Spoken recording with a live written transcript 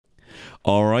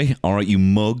All right, you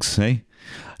mugs, hey?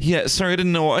 Yeah, sorry, I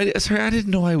didn't know. I didn't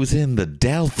know I was in the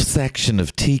Delph section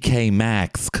of TK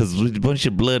Maxx because there's a bunch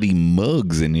of bloody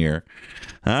mugs in here,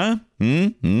 huh?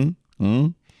 Yeah,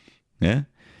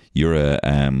 you're a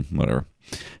whatever.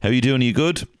 How you doing? Are you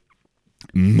good?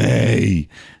 May,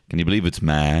 can you believe it's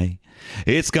May?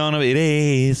 It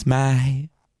is May.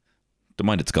 Don't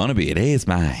mind, it's gonna be. It is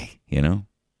May. You know.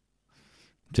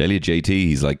 Tell you, JT,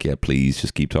 he's like, yeah, please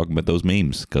just keep talking about those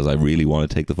memes because I really want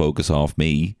to take the focus off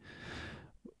me.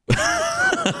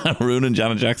 Ruining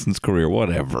Janet Jackson's career,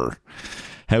 whatever.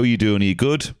 How are you doing? Are you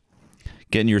good?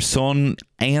 Getting your son,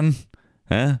 Ian?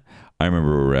 Huh? I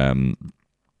remember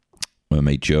my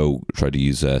mate Joe tried to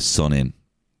use Sun In.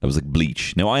 That was like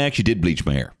bleach. Now, I actually did bleach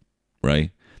my hair,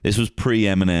 right? This was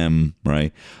pre-Eminem,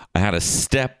 right? I had a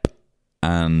step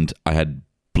and I had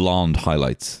blonde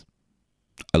highlights.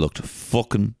 I looked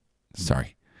fucking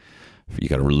sorry. You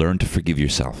got to learn to forgive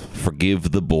yourself.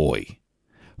 Forgive the boy.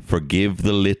 Forgive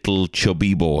the little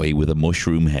chubby boy with a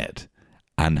mushroom head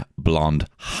and blonde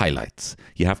highlights.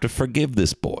 You have to forgive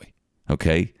this boy,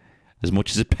 okay? As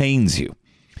much as it pains you.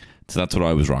 So that's what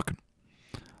I was rocking.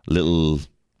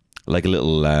 Like a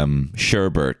little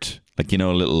sherbet, like, you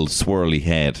know, a little swirly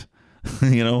head.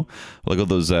 You know, like all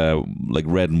those like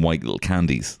red and white little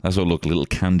candies. That's what I looked, little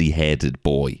candy-headed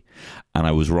boy. And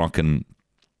I was rocking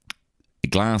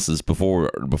glasses before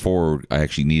I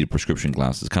actually needed prescription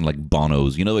glasses, kind of like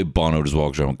Bono's. You know, the way Bono just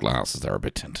walks around with glasses. They're a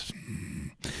bit tinted.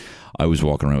 I was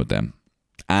walking around with them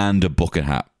and a bucket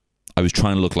hat. I was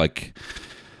trying to look like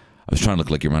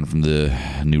your man from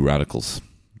the New Radicals.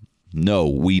 No,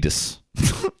 Wheatus.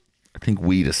 I think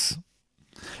Wheatus.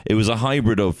 It was a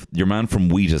hybrid of your man from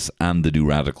Wheatus and the New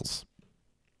Radicals.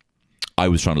 I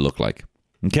was trying to look like.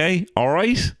 Okay, all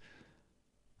right.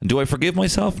 And do I forgive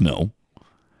myself? No.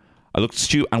 I looked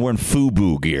stupid. I'm wearing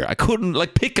FUBU gear. I couldn't,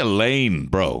 like, pick a lane,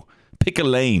 bro. Pick a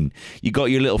lane. You got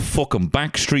your little fucking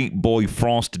Backstreet Boy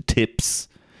frosted tips.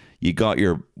 You got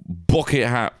your bucket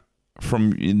hat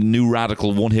from New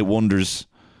Radical One Hit Wonders.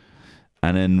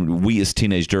 And then Wheatus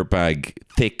Teenage Dirtbag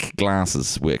thick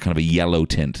glasses with kind of a yellow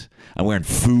tint. I'm wearing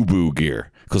FUBU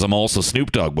gear because I'm also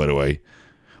Snoop Dogg, by the way.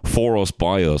 For us,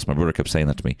 by us. My brother kept saying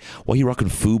that to me. Why are you rocking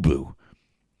FUBU?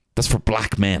 That's for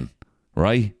black men,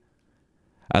 right?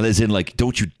 And as in, like,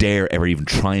 don't you dare ever even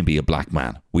try and be a black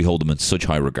man. We hold them in such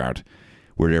high regard.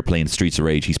 We're there playing Streets of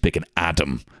Rage. He's picking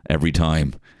Adam every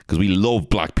time because we love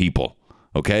black people,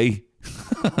 okay?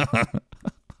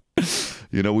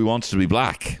 You know, we want to be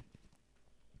black.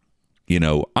 You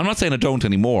know, I'm not saying I don't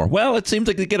anymore. Well, it seems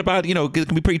like they get about, you know, it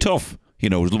can be pretty tough. You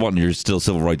know, you're still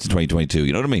civil rights in 2022.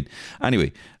 You know what I mean?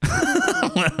 Anyway.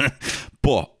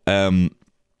 But,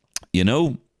 you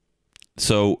know,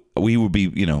 so we would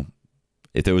be, you know,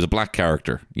 if there was a black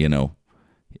character, you know,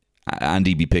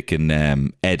 Andy be picking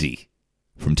Eddie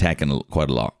from Tekken quite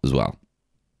a lot as well.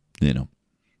 You know,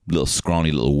 little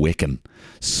scrawny little Wiccan.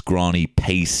 Scrawny,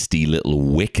 pasty little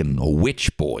Wiccan, a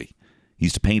witch boy. He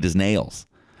used to paint his nails.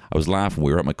 I was laughing.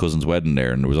 We were at my cousin's wedding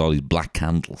there, and there was all these black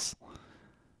candles.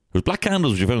 There was black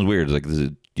candles, which I found was weird. Like,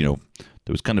 you know,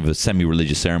 there was kind of a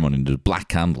semi-religious ceremony, and there was black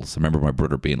candles. I remember my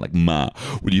brother being like, "Ma,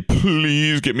 will you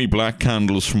please get me black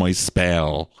candles for my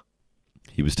spell?"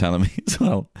 He was telling me as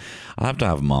well. I'll have to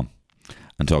have him on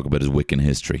and talk about his Wiccan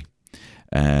history,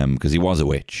 because he was a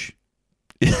witch.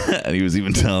 And he was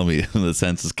even telling me when the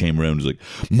census came around, he's like,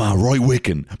 "Ma, write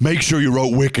Wiccan. Make sure you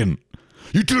wrote Wiccan.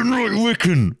 You didn't write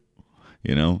Wiccan."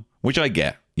 You know, which I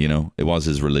get, you know, it was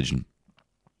his religion.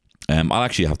 I'll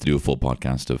actually have to do a full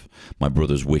podcast of my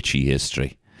brother's witchy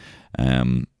history.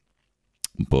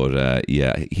 But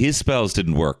yeah, his spells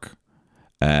didn't work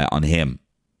on him.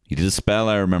 He did a spell,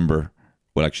 I remember.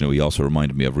 Well, actually, no, he also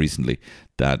reminded me of recently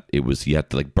that it was, you had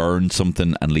to like burn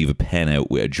something and leave a pen out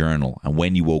with a journal. And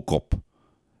when you woke up,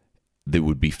 they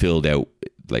would be filled out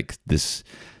like this.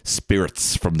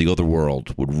 Spirits from the other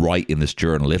world would write in this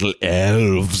journal. Little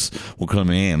elves will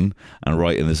come in and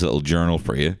write in this little journal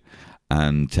for you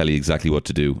and tell you exactly what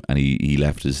to do. And he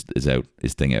left his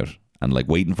thing out and like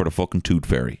waiting for the fucking tooth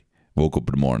fairy. Woke up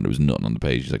in the morning, there was nothing on the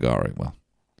page. He's like, all right, well,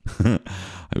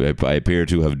 I appear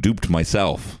to have duped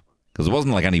myself because it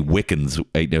wasn't like any Wiccans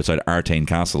outside Artane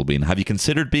Castle being, have you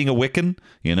considered being a Wiccan?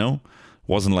 You know, it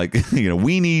wasn't like, you know,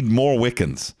 we need more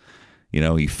Wiccans. You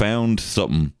know, he found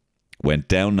something. Went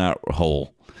down that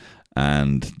hole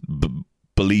and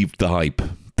believed the hype.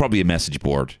 Probably a message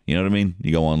board. You know what I mean?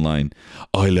 You go online.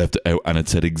 I left it out and it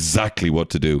said exactly what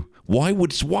to do. Why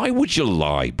would you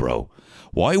lie, bro?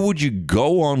 Why would you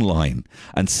go online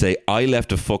and say, I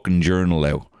left a fucking journal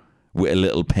out with a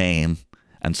little pen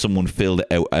and someone filled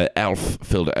it out, an elf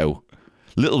filled it out.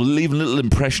 Leaving little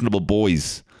impressionable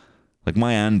boys Like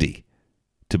my Andy,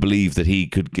 to believe that he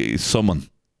could summon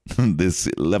this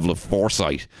level of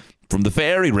foresight from the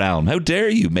fairy realm. How dare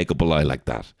you make up a lie like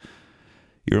that?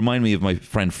 You remind me of my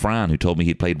friend Fran, who told me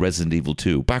he'd played Resident Evil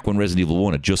 2 back when Resident Evil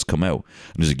 1 had just come out.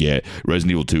 And he's like, yeah,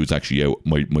 Resident Evil 2 is actually out.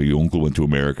 My uncle went to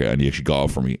America and he actually got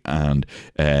it for me. And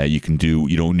you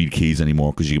don't need keys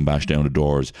anymore because you can bash down the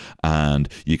doors and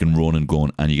you can run and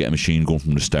gun and you get a machine gun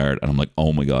from the start. And I'm like,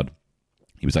 oh my God.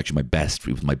 He was actually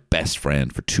my best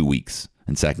friend for 2 weeks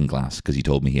in second class because he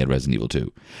told me he had Resident Evil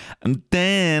 2. And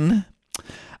then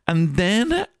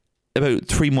about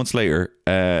 3 months later,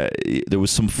 there was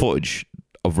some footage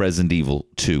of Resident Evil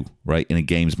 2, right, in a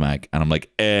games mag. And I'm like,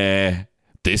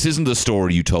 this isn't the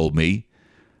story you told me.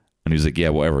 And he was like, yeah,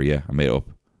 whatever, yeah, I made it up.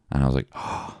 And I was like,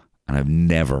 oh, and I've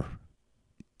never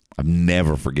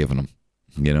forgiven him,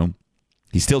 you know?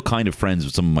 He's still kind of friends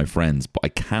with some of my friends, but I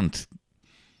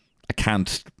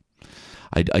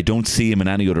don't see him in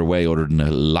any other way other than a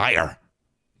liar,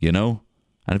 you know?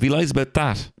 And if he lies about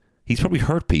that, he's probably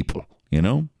hurt people, you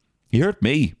know? He hurt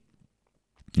me,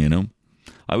 you know?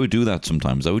 I would do that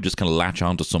sometimes. I would just kind of latch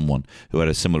onto someone who had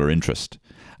a similar interest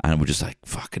and would just like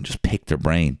fucking just pick their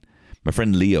brain. My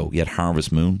friend Leo, he had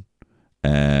Harvest Moon.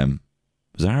 Was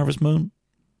it Harvest Moon?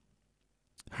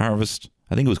 Harvest?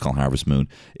 I think it was called Harvest Moon.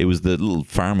 It was the little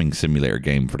farming simulator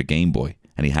game for the Game Boy.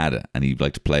 And he had it and he'd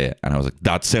like to play it. And I was like,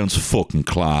 that sounds fucking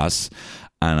class.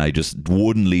 And I just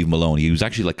wouldn't leave him alone. He was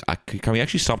actually like, can we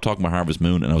actually stop talking about Harvest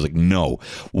Moon? And I was like, no.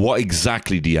 What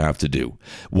exactly do you have to do?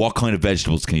 What kind of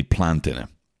vegetables can you plant in it?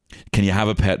 Can you have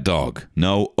a pet dog?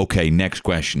 No? Okay, next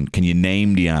question. Can you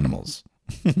name the animals?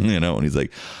 You know? And he's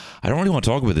like, I don't really want to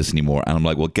talk about this anymore. And I'm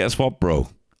like, well, guess what, bro?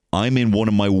 I'm in one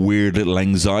of my weird little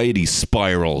anxiety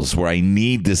spirals where I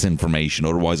need this information.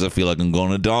 Otherwise, I feel like I'm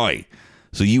going to die.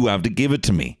 So you have to give it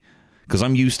to me. Because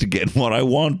I'm used to getting what I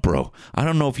want, bro. I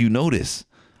don't know if you know this.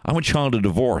 I'm a child of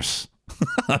divorce.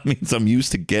 That means I'm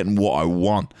used to getting what I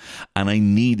want. And I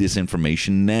need this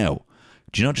information now.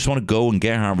 Do you not just want to go and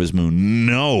get Harvest Moon?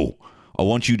 No. I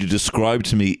want you to describe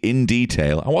to me in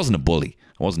detail. I wasn't a bully.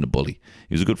 He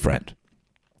was a good friend.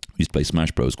 We used to play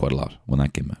Smash Bros. Quite a lot when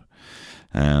that came out.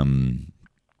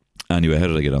 Anyway, how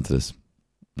did I get onto this?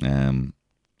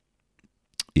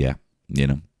 Yeah, you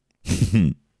know.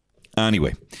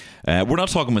 Anyway, we're not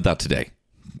talking about that today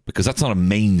because that's not a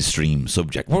mainstream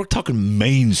subject. We're talking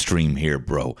mainstream here,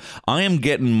 bro. I am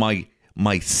getting my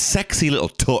sexy little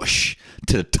tush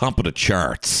to the top of the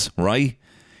charts, right?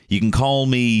 You can call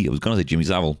me, I was going to say Jimmy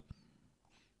Savile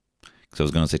because I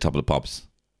was going to say Top of the Pops.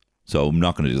 So I'm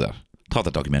not going to do that. Thought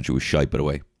that documentary was shite, by the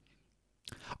way.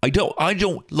 I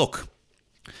don't, look,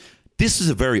 this is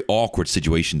a very awkward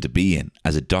situation to be in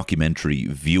as a documentary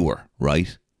viewer,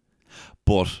 right?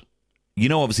 But you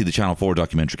know, obviously the Channel 4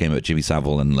 documentary came out, Jimmy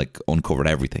Savile, and like uncovered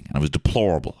everything. And it was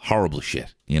deplorable, horrible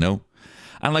shit, you know?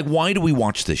 And like, why do we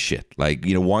watch this shit? Like,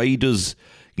 you know, why does,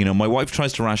 you know, my wife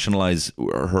tries to rationalize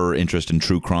her interest in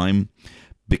true crime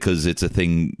because it's a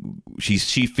thing. She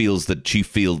feels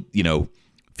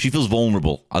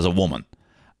vulnerable as a woman.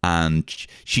 And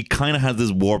she kind of has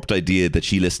this warped idea that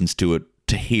she listens to it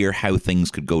to hear how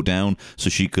things could go down so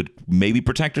she could maybe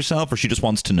protect herself, or she just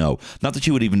wants to know. Not that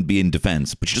she would even be in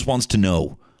defense, but she just wants to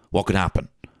know what could happen,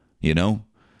 you know?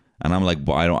 And I'm like,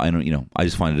 well, I don't, you know, I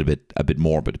just find it a bit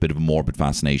morbid, a bit of a morbid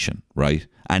fascination, right?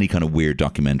 Any kind of weird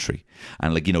documentary.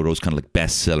 And like, you know, those kind of like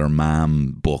bestseller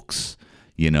ma'am books,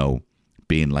 you know,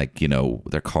 being like, you know,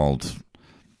 they're called,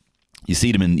 you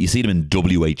see them in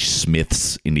W.H.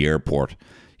 Smith's in the airport,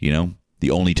 you know?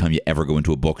 The only time you ever go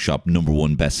into a bookshop,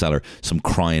 #1 bestseller, some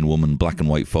crying woman, black and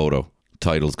white photo.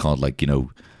 Titles called like, you know,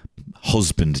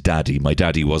 Husband Daddy. My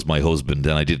daddy was my husband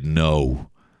and I didn't know.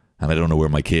 And I don't know where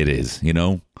my kid is, you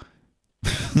know?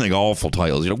 Like awful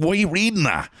titles. You're like, why are you reading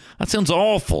that? That sounds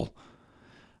awful.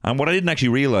 And what I didn't actually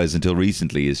realize until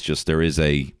recently is just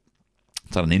it's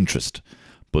not an interest,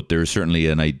 but there's certainly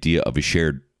an idea of a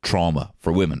shared trauma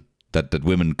for women. That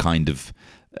women kind of,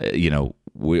 you know,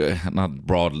 not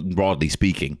broadly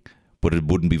speaking, but it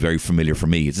wouldn't be very familiar for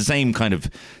me. It's the same kind of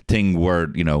thing where,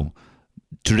 you know,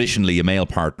 traditionally a male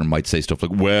partner might say stuff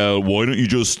like, well, why don't you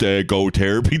just go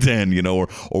therapy then, you know,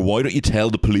 or why don't you tell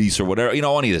the police or whatever, you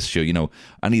know, any of this shit, you know,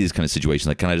 any of these kind of situations,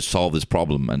 like, can I just solve this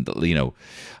problem? And, you know,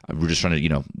 we're just trying to, you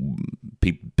know,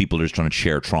 people are just trying to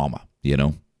share trauma, you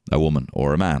know, a woman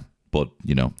or a man, but,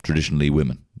 you know, traditionally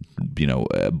women, you know,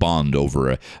 bond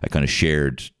over a kind of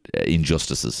shared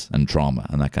injustices and trauma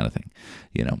and that kind of thing,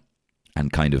 you know,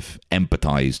 and kind of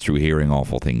empathize through hearing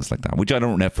awful things like that, which I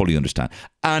don't fully understand.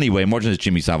 Anyway, I'm watching this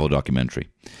Jimmy Savile documentary.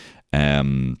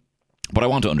 But I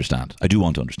want to understand. I do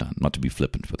want to understand, not to be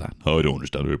flippant with that. Oh, I don't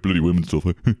understand bloody women stuff.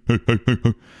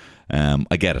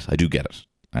 I get it. I do get it.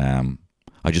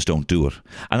 I just don't do it.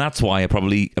 And that's why I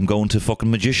probably am going to fucking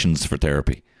magicians for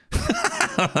therapy.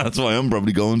 That's why I'm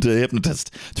probably going to a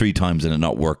hypnotist 3 times and it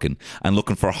not working, and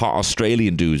looking for hot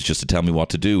Australian dudes just to tell me what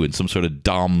to do in some sort of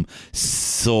dom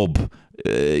sub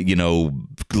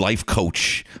life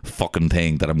coach fucking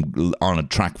thing that I'm on a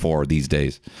track for these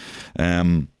days.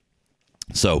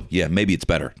 So yeah, maybe it's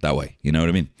better that way, you know what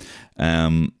I mean?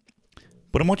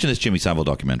 But I'm watching this Jimmy Savile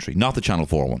documentary, not the Channel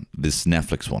 4 one, this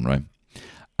Netflix one, right?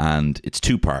 And it's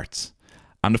 2 parts.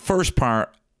 And the first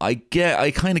part, I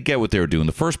kind of get what they're doing.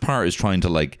 The first part is trying to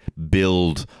like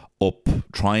build up,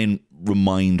 try and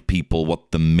remind people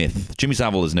what the myth. Jimmy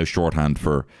Savile is now shorthand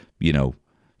for,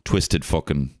 twisted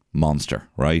fucking monster,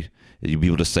 right?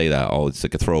 People just say that, it's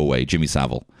like a throwaway, Jimmy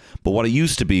Savile. But what it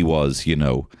used to be was,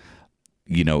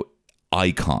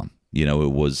 icon.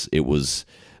 It was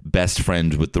best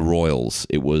friend with the royals.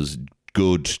 It was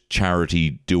good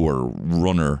charity doer,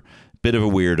 runner, bit of a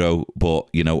weirdo, but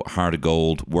heart of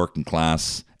gold, working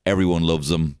class. Everyone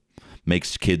loves him.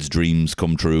 Makes kids' dreams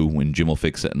come true when Jim will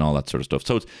fix it and all that sort of stuff.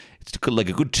 So it's like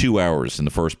a good 2 hours in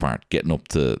the first part, getting up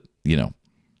to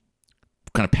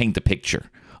kind of paint the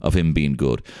picture of him being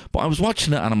good. But I was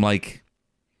watching it and I'm like,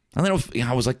 and then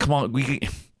I was like, come on, we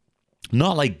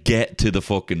not like get to the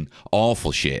fucking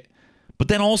awful shit, but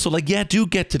then also like, yeah, do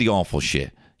get to the awful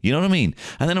shit. You know what I mean?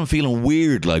 And then I'm feeling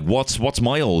weird. Like, what's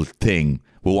my old thing?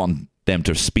 We want them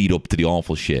to speed up to the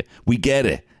awful shit. We get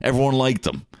it. Everyone liked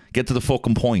them. Get to the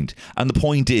fucking point. And the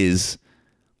point is,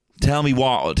 tell me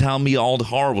all the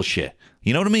horrible shit.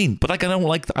 You know what I mean? But like, I don't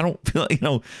feel like,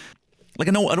 like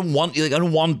I don't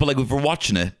want, but like if we're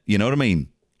watching it, you know what I mean?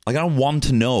 Like I don't want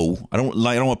to know. I don't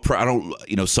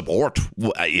support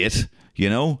it,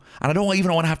 and I don't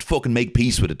even want to have to fucking make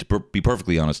peace with it, to be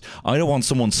perfectly honest. I don't want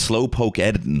someone slowpoke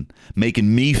editing,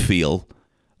 making me feel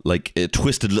like a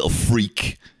twisted little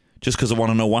freak just because I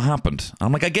want to know what happened.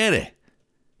 I'm like, I get it.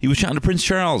 He was chatting to Prince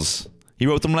Charles. He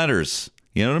wrote them letters.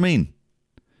 You know what I mean?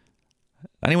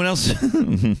 Anyone else?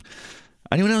 Anyone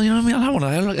else? You know what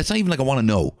I mean? It's not even like I want to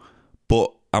know.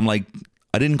 But I'm like,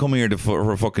 I didn't come here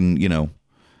for a fucking, a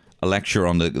lecture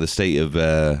on the state of...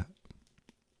 It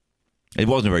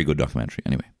wasn't a very good documentary,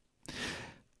 anyway.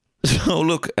 So,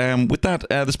 look, with that,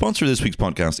 the sponsor of this week's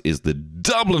podcast is the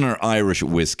Dubliner Irish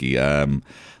Whiskey.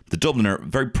 The Dubliner,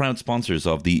 very proud sponsors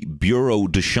of the Bureau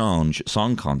de Change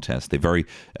Song Contest. They very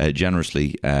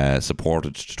generously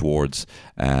supported towards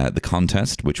the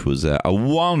contest, which was a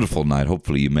wonderful night.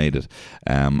 Hopefully you made it.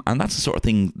 And that's the sort of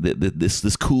thing that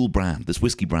this cool brand, this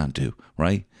whiskey brand do,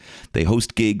 right? They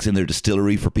host gigs in their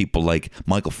distillery for people like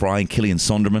Michael Fry and Killian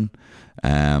Sunderman,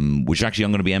 which actually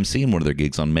I'm going to be emceeing one of their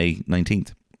gigs on May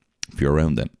 19th. If you're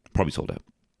around then. Probably sold out.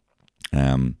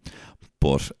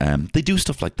 But they do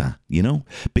stuff like that,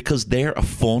 because they're a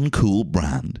fun, cool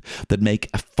brand that make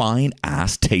a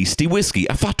fine-ass tasty whiskey,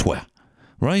 a fatwa,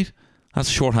 right? That's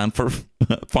shorthand for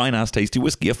fine-ass tasty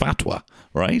whiskey, a fatwa,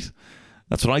 right?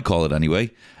 That's what I call it anyway.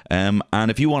 And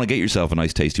if you want to get yourself a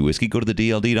nice tasty whiskey, go to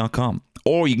thedld.com.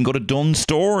 Or you can go to Dunnes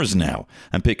Stores now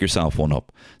and pick yourself one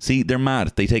up. See, they're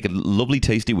mad. They take a lovely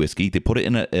tasty whiskey, they put it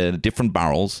in a different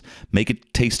barrels, make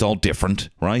it taste all different,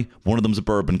 right? One of them's a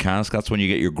bourbon cask. That's when you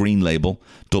get your green label,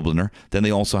 Dubliner. Then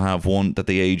they also have one that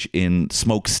they age in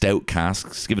smoked stout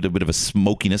casks, give it a bit of a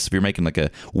smokiness if you're making like a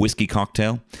whiskey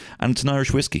cocktail. And it's an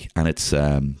Irish whiskey, and it's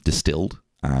distilled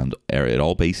and it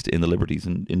all based in the Liberties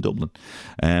in Dublin.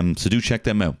 So do check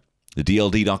them out.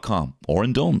 thedld.com or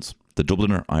in Dunnes. The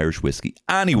Dubliner Irish Whiskey.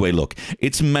 Anyway, look,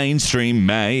 it's mainstream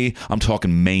May. I'm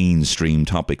talking mainstream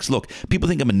topics. Look, people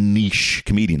think I'm a niche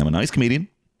comedian. I'm a nice comedian,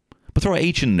 but throw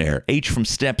H in there. H from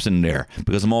Steps in there,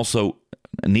 because I'm also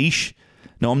a niche.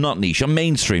 No, I'm not niche. I'm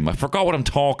mainstream. I forgot what I'm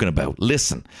talking about.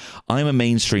 Listen, I'm a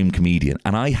mainstream comedian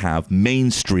and I have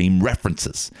mainstream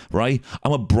references, right?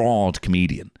 I'm a broad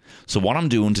comedian. So what I'm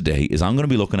doing today is I'm going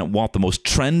to be looking at what the most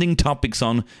trending topics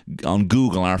on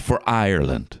Google are for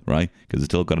Ireland, right? Because I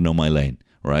still got to know my lane,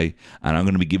 right? And I'm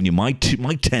going to be giving you my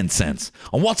 10 cents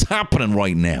on what's happening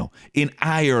right now in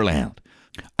Ireland.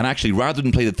 And actually, rather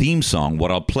than play the theme song,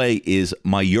 what I'll play is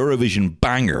my Eurovision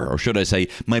banger, or should I say,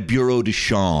 my Bureau de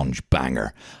Change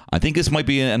banger. I think this might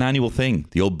be an annual thing.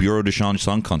 The old Bureau de Change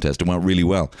song contest. It went really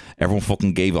well. Everyone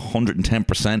fucking gave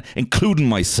 110%, including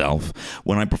myself,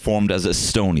 when I performed as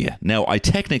Estonia. Now, I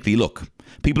technically, look,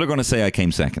 people are going to say I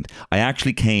came second. I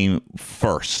actually came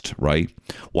first, right?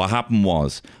 What happened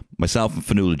was, myself and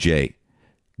Fionnuala J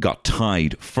got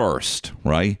tied first,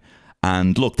 right?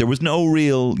 And look, there was no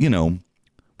real,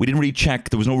 we didn't really check.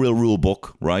 There was no real rule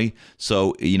book, right?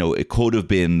 So, it could have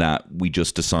been that we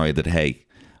just decided, hey,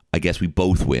 I guess we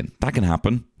both win. That can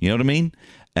happen. You know what I mean?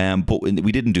 But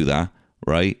we didn't do that,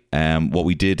 right? What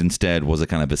we did instead was a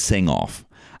kind of a sing-off.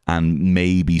 And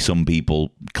maybe some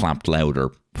people clapped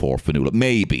louder for Fionnuala.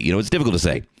 Maybe. You know, it's difficult to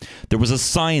say. There was a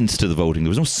science to the voting. There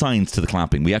was no science to the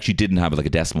clapping. We actually didn't have like a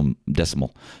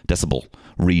decibel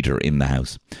reader in the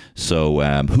house. So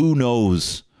who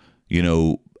knows, you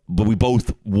know, but we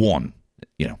both won,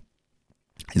 you know,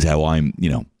 is how I'm,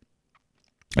 you know.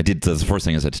 That's the first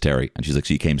thing I said to Terry, and she's like,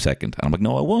 so you came second. And I'm like,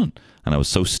 no, I won. And I was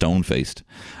so stone-faced.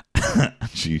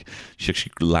 she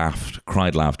actually laughed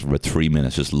for about 3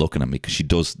 minutes just looking at me, because she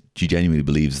genuinely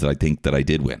believes that I think that I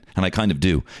did win. And I kind of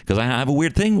do, because I have a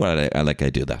weird thing where I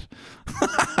do that.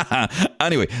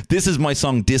 Anyway, this is my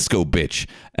song Disco Bitch,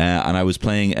 and I was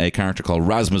playing a character called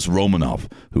Rasmus Romanov,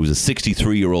 who is a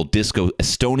 63-year-old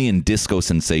Estonian disco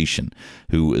sensation,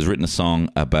 who has written a song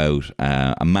about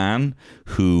a man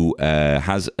who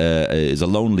is a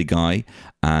lonely guy,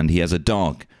 and he has a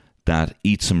dog that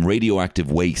eats some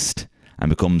radioactive waste and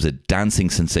becomes a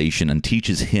dancing sensation and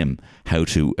teaches him how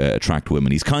to attract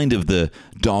women. He's kind of the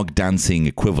dog dancing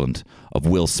equivalent of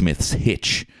Will Smith's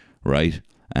Hitch, right?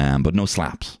 But no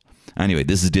slaps. Anyway,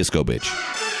 this is Disco Bitch.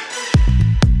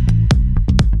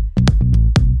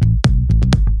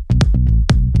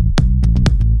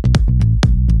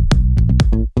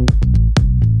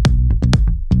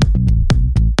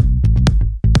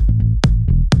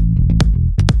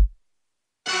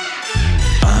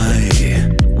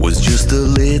 A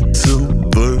little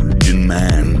virgin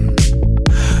man,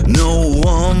 no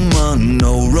woman,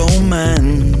 no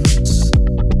romance.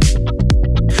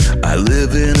 I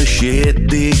live in a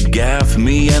shitty gaff,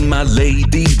 me and my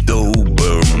lady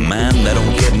Doberman. Now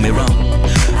don't get me wrong,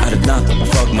 I did not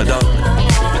fuck my dog,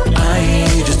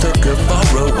 I just took her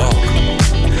for a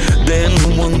walk. Then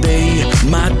one day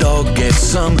my dog gets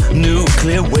some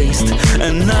nuclear waste,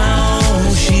 and now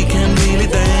she can really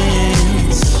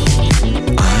dance.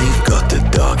 I've got a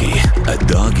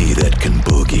doggy that can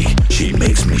boogie. She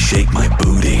makes me shake my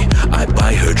booty. I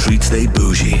buy her treats, they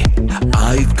bougie.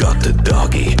 I've got a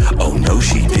doggy, oh no,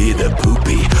 she did a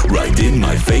poopy right in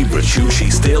my favorite shoe.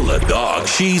 She's still a dog,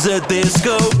 she's a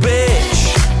disco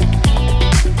bitch.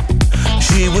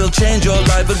 She will change your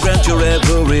life and grant your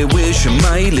every wish.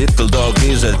 My little dog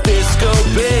is a disco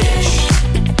bitch.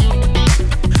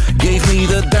 Gave me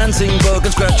the dancing bug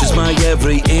and scratches my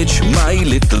every itch. My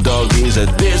little dog is a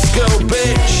disco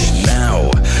bitch. Now,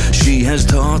 she has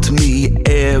taught me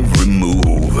every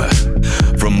move,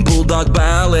 from bulldog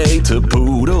ballet to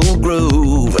poodle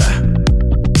groove.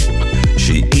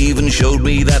 She even showed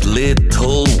me that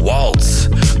little waltz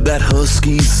that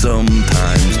huskies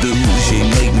sometimes do. She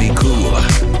made me cool,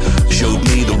 showed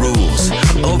me the rules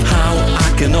of how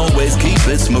I can always keep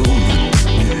it smooth.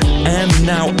 And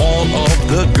now all of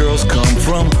the girls come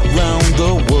from round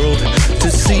the world to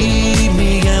see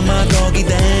me and my doggy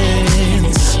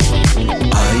dance.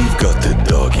 I've got a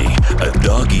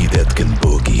doggy that can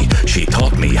boogie. She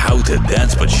taught me how to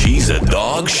dance, but she's a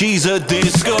dog, she's a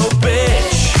disco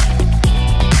bitch.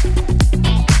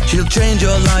 She'll change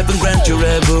your life and grant your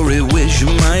every wish.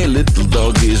 My little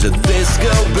dog is a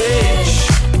disco bitch.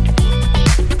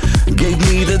 Gave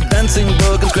me the dancing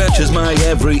bug and scratches my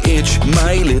every itch.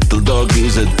 My little dog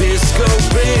is a disco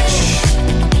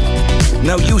bitch.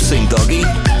 Now you sing, doggy.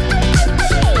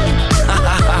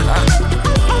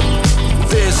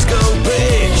 Disco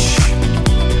bitch.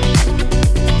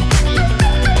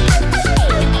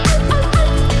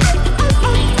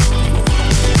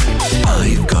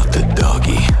 I've got a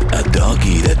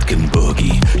doggy that can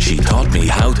boogie. She taught me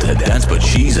how to dance, but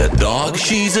she's a dog,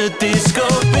 she's a disco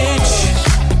bitch.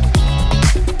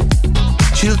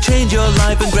 She'll change your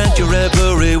life and grant your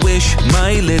every wish.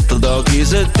 My little dog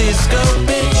is a disco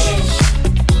bitch.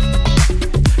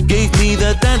 Gave me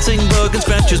the dancing bug and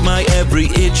scratches my every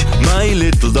itch. My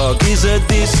little dog is a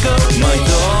disco. My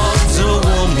dog's a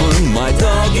woman, my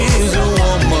dog is a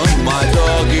woman. My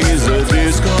dog is a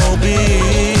disco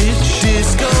bitch.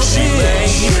 Disco she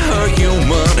made her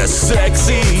human, a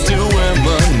sexy to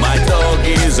women. My dog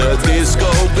is a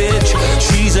disco bitch.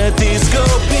 She's a disco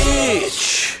bitch.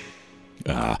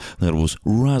 That was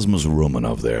Rasmus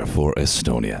Romanov there for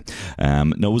Estonia.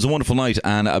 No, it was a wonderful night,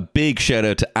 and a big shout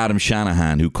out to Adam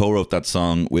Shanahan, who co-wrote that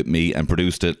song with me and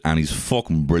produced it, and he's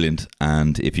fucking brilliant.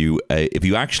 And if you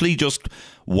actually just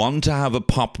want to have a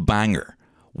pop banger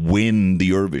win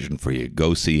the Eurovision for you,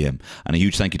 go see him. And a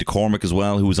huge thank you to Cormac as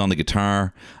well, who was on the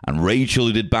guitar, and Rachel,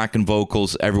 who did backing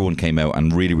vocals. Everyone came out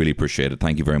and really, really appreciate it.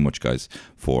 Thank you very much, guys,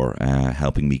 for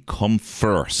helping me come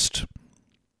first.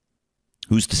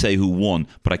 Who's to say who won?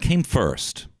 But I came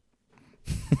first.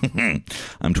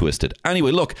 I'm twisted.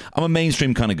 Anyway, look, I'm a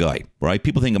mainstream kind of guy, right?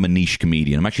 People think I'm a niche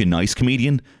comedian. I'm actually a nice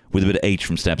comedian with a bit of H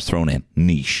from Steps thrown in.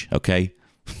 Niche, okay?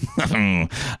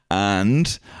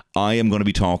 And I am going to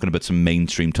be talking about some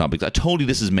mainstream topics. I told you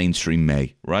this is Mainstream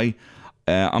May, right?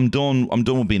 I'm done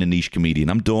with being a niche comedian.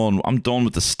 I'm done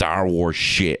with the Star Wars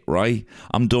shit, right?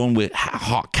 I'm done with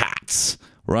hot cats,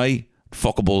 right?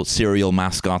 Fuckable cereal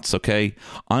mascots, okay?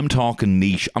 I'm talking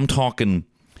niche. I'm talking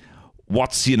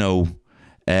what's,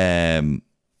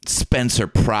 Spencer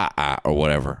Pratt at or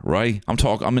whatever, right?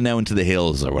 I'm now into the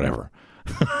hills or whatever.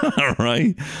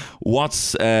 Right?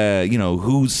 What's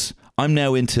I'm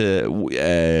now into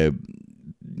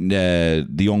the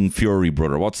young Fury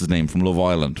brother. What's his name from Love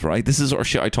Island, right? This is our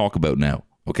shit I talk about now,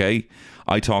 okay?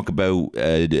 I talk about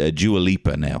Dua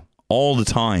Lipa now all the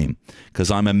time because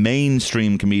I'm a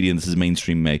mainstream comedian. This is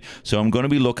Mainstream May. So I'm going to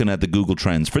be looking at the Google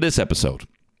Trends for this episode.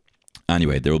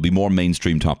 Anyway, there will be more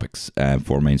mainstream topics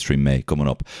for Mainstream May coming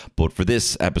up. But for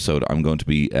this episode, I'm going to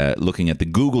be looking at the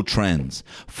Google Trends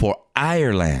for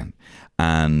Ireland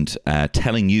and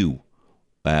telling you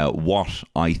what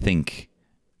I think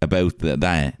about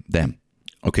them.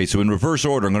 Okay, so in reverse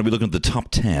order, I'm going to be looking at the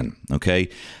top 10. Okay,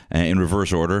 in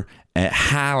reverse order,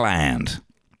 Haaland.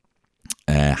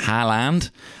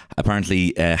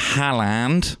 Apparently,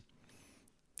 Haaland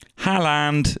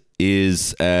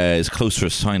is close to a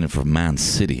signing for Man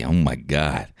City. Oh my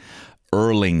God.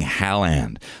 Erling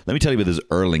Haaland. Let me tell you about this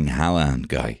Erling Haaland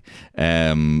guy.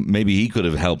 Maybe he could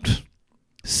have helped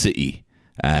City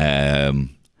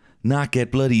not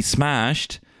get bloody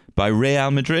smashed by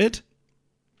Real Madrid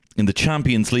in the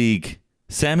Champions League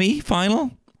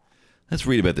semi-final. Let's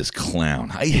read about this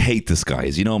clown. I hate this guy.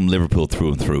 As you know, I'm Liverpool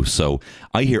through and through. So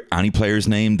I hear any player's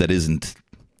name that isn't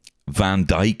Van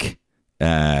Dijk,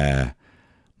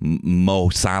 Mo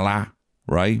Salah,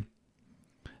 right?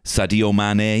 Sadio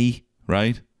Mane,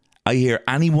 right? I hear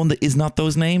anyone that is not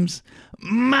those names.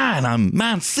 I'm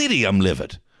Man City. I'm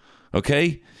livid.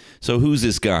 Okay? So who's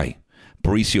this guy?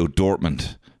 Borussia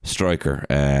Dortmund striker.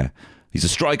 He's a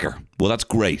striker. Well, that's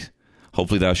great.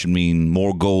 Hopefully that should mean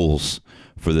more goals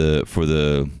for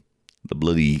the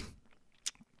bloody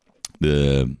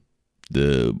the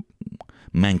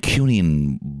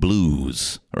Mancunian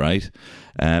Blues, right?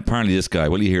 Apparently this guy,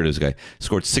 what do you hear this guy?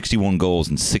 Scored 61 goals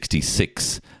in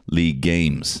 66 league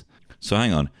games. So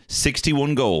hang on,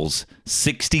 61 goals,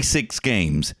 66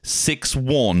 games,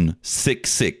 6-1,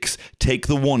 6-6. Take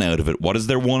the one out of it. What is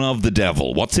there one of? The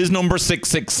devil. What's his number?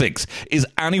 666. Is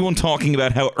anyone talking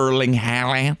about how Erling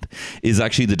Haaland is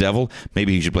actually the devil?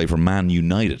 Maybe he should play for Man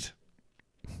United.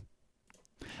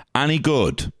 Any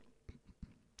good?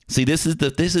 See, this is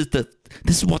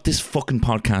what this fucking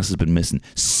podcast has been missing.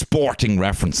 Sporting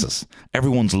references.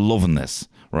 Everyone's loving this,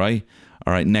 right?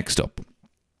 All right, next up.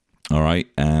 All right.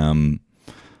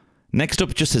 Next up,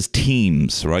 it just says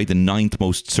teams, right? The 9th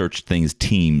most searched thing is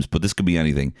teams, but this could be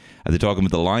anything. Are they talking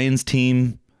about the Lions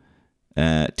team?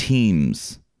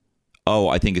 Teams. Oh,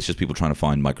 I think it's just people trying to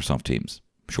find Microsoft Teams.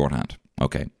 Shorthand.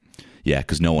 Okay. Yeah,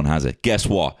 because no one has it. Guess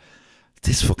what?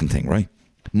 This fucking thing, right?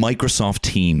 Microsoft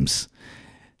Teams.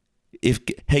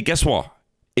 Hey, guess what?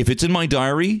 If it's in my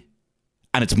diary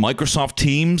and it's Microsoft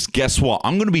Teams, guess what?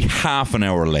 I'm going to be half an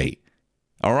hour late.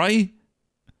 All right?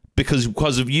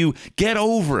 Because of you. Get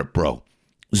over it, bro.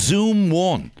 Zoom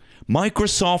won.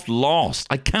 Microsoft lost.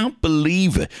 I can't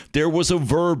believe it. There was a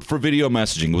verb for video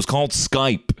messaging. It was called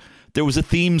Skype. There was a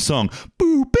theme song.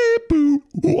 Boo, beep, boo,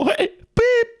 what?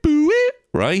 Beep, boo, it.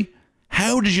 Right?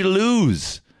 How did you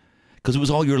lose? Because it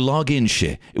was all your login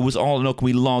shit. It was all, no, can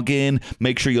we log in?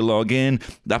 Make sure you log in.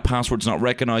 That password's not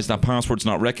recognized. That password's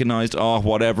not recognized. Oh,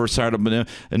 whatever. Start up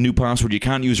a new password. You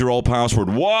can't use your old password.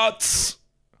 What?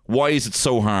 Why is it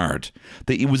so hard?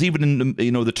 It was even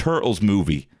in the Turtles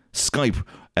movie, Skype.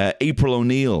 April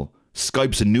O'Neil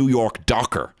Skypes a New York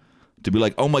docker to be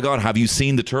like, oh my God, have you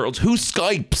seen the Turtles? Who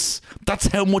Skypes? That's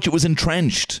how much it was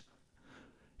entrenched.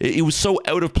 It was so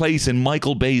out of place in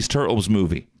Michael Bay's Turtles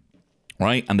movie,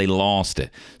 right? And they lost it.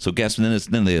 So guess then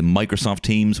the Microsoft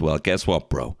Teams. Well, guess what,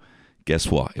 bro? Guess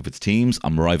what? If it's Teams,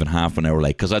 I'm arriving half an hour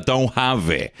late because I don't have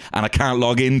it and I can't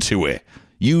log into it.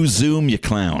 Use Zoom, you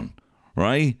clown.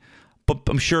 Right? But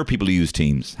I'm sure people who use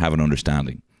Teams have an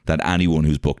understanding that anyone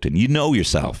who's booked in, you know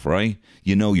yourself, right?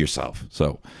 You know yourself.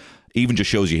 So even just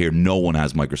shows you here, no one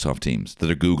has Microsoft Teams that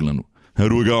are Googling, how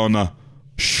do I go on that?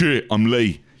 Shit, I'm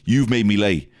late. You've made me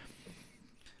late.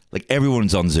 Like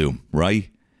everyone's on Zoom, right?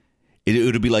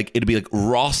 It'd be like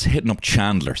Ross hitting up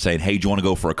Chandler saying, hey, do you want to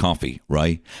go for a coffee?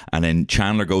 Right? And then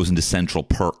Chandler goes into Central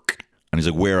Perk and he's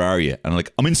like, where are you? And I'm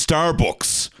like, I'm in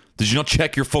Starbucks. Did you not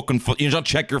check your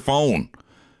phone?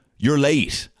 You're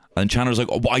late. And Chandler's like,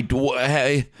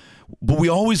 hey, but we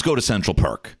always go to Central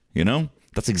Park, you know?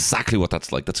 That's exactly what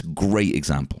that's like. That's a great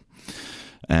example.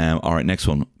 All right, next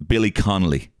one. Billy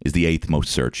Connolly is the 8th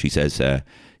most searched. He says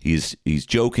he's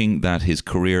joking that his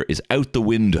career is out the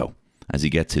window as he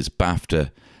gets his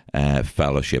BAFTA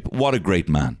fellowship. What a great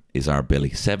man is our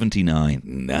Billy. 79.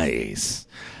 Nice.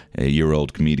 A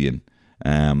year-old comedian.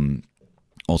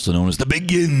 Also known as The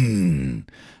Begin.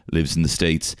 Lives in the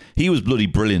States. He was bloody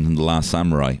brilliant in The Last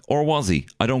Samurai. Or was he?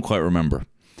 I don't quite remember.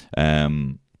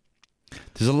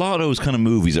 There's a lot of those kind of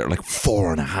movies that are like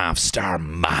 4.5-star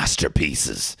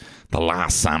masterpieces. The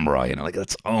Last Samurai, and like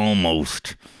that's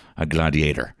almost a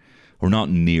gladiator, or not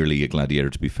nearly a gladiator,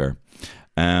 to be fair.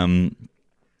 But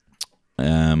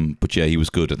yeah, he was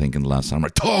good, I think, in The Last Samurai.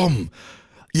 Tom,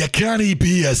 you can't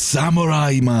be a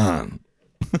samurai, man.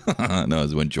 No, I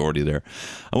went Geordie there.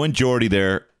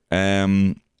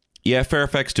 Yeah, fair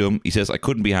effects to him. He says, I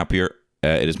couldn't be happier.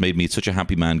 It has made me such a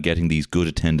happy man getting these good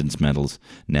attendance medals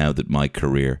now that my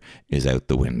career is out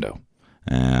the window.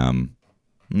 I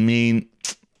mean,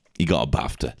 he got a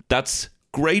BAFTA. That's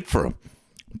great for him.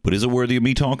 But is it worthy of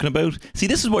me talking about? See,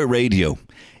 this is why radio.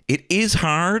 It is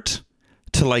hard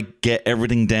to like get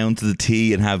everything down to the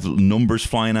T and have numbers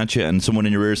flying at you and someone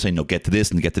in your ear saying, no, get to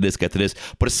this and get to this, get to this.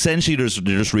 But essentially, they're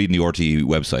just reading the RTE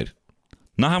website.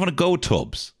 Not having a go,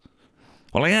 Tubbs.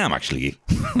 Well, I am, actually.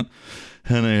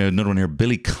 And another one here.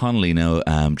 Billy Connolly now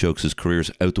jokes his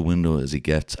career's out the window as he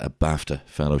gets a BAFTA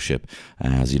fellowship.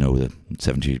 As you know, the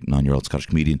 79-year-old Scottish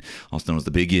comedian, also known as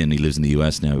The Big In. He lives in the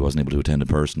US now. He wasn't able to attend in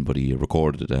person, but he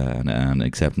recorded an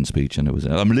acceptance speech. And it was.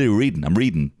 I'm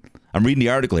reading the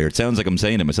article here. It sounds like I'm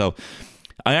saying it myself.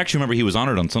 I actually remember he was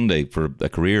honoured on Sunday for a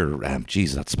career.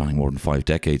 Jesus, that's spanning more than 5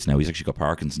 decades now. He's actually got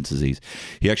Parkinson's disease.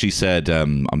 He actually said,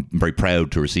 I'm very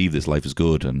proud to receive this. Life is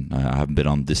good. And I haven't been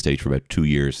on this stage for about 2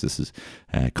 years. This is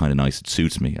kind of nice. It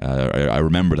suits me. I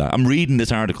remember that. I'm reading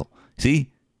this article.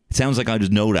 See? It sounds like I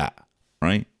just know that.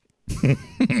 Right?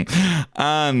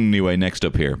 Anyway, next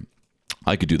up here.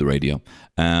 I could do the radio.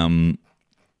 Paul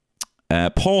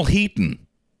Heaton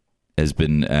has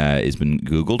been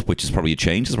Googled, which is probably a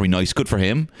change. It's probably nice, good for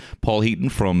him. Paul Heaton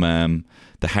from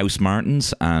the House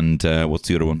Martins and what's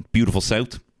the other one? Beautiful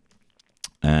South.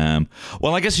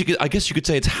 Well, I guess you could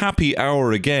say it's happy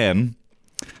hour again,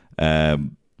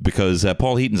 because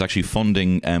Paul Heaton's actually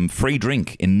funding free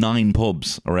drink in 9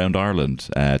 pubs around Ireland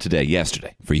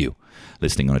yesterday for you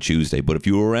listening on a Tuesday. But if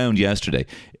you were around yesterday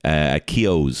at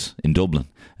Keogh's in Dublin,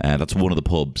 that's one of the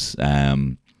pubs.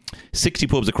 60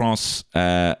 pubs across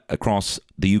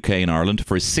the UK and Ireland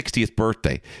for his 60th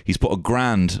birthday. He's put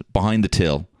 $1,000 behind the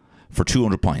till for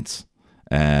 200 pints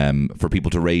for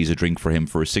people to raise a drink for him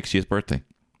for his 60th birthday.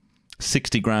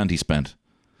 60 grand he spent,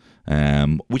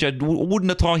 which I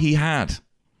wouldn't have thought he had.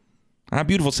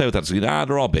 Beautiful South,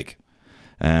 they're all big.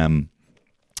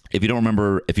 If you don't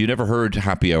remember, if you've never heard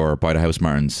Happy Hour by the House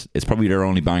Martins, it's probably their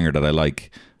only banger that I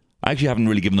like. I actually haven't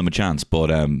really given them a chance,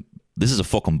 but this is a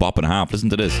fucking bop and a half. Listen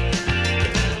to this.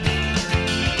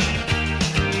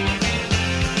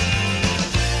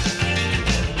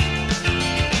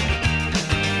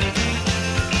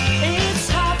 It's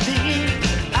happy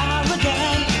hour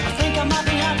again. I think I might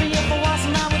be happy if I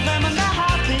wasn't out with them and they're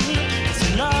happy. It's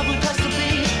a lovely place to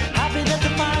be. Happy that the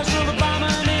fire's full of bomb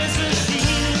and it's a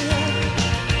shield.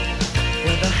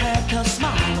 With a haircut,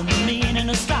 smile and the meaning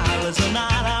of style is a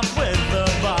night out with the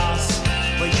boss.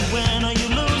 Where you win or you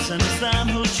lose and it's them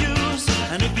who choose.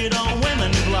 And if you don't win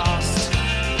then you've lost.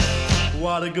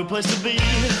 What a good place to be.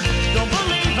 Don't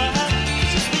believe it,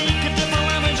 'cause you speak a different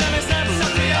language and it's never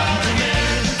really happened to me.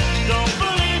 Don't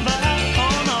believe it,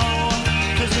 oh no,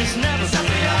 'cause it's never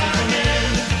really happened to me.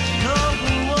 No,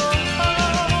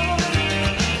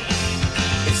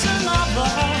 it's another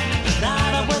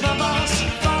night out with a boss.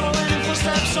 Following in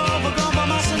footsteps overgrown by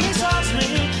moss and he tells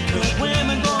me good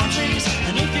women go on trees.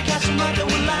 And if you catch them right they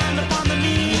will land upon the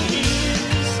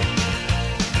knees.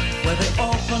 Where they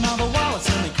open all the wallets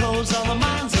and they close all the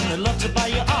minds and they love to buy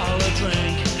you all a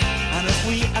drink. And if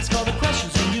we ask all the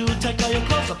questions and you take all your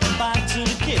clothes up and back to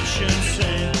the kitchen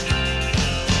sink.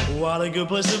 What a good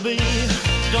place to be.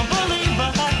 Don't believe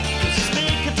it, 'cause you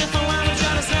speak a different language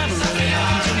and it's never really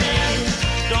happened to me.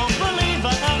 Don't believe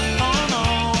it, oh no,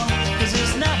 'cause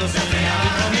it's never really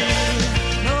happened for me.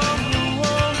 No,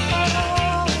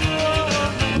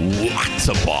 What's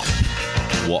a bop?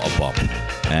 What a bop.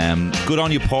 Good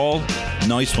on you, Paul.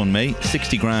 Nice one, mate.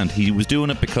 60 grand. He was doing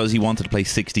it because he wanted to play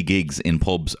 60 gigs in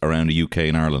pubs around the UK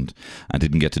and Ireland and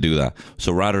didn't get to do that.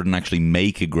 So rather than actually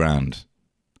make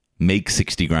make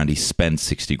 60 grand, he spent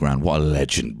 60 grand. What a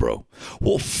legend, bro.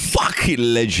 What a fucking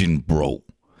legend, bro.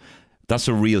 That's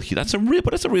a real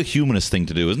humanist thing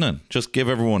to do, isn't it? Just give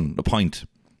everyone a pint.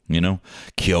 You know,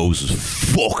 Kyo's was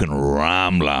fucking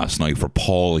rammed last night for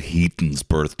Paul Heaton's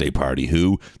birthday party.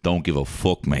 Who? Don't give a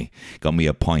fuck, mate. Got me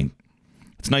a pint.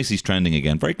 It's nice he's trending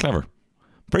again. Very clever.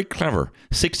 Very clever.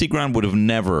 60 grand would have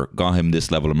never got him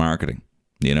this level of marketing.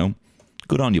 You know?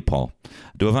 Good on you, Paul.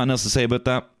 Do I have anything else to say about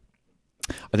that?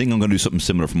 I think I'm going to do something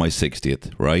similar for my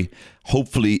 60th, right?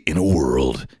 Hopefully in a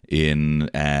world in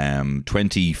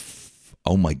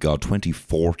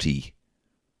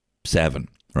 2047,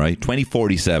 right?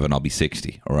 2047, I'll be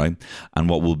 60, all right? And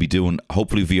what we'll be doing,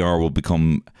 hopefully VR will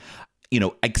become,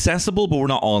 accessible, but we're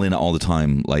not all in it all the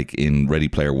time, like in Ready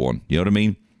Player One. You know what I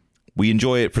mean? We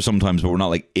enjoy it for sometimes, but we're not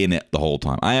like in it the whole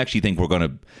time. I actually think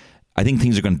I think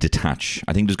things are going to detach.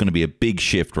 I think there's going to be a big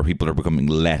shift where people are becoming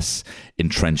less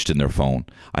entrenched in their phone.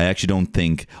 I actually don't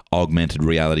think augmented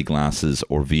reality glasses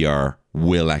or VR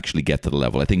will actually get to the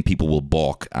level. I think people will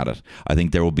balk at it. I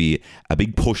think there will be a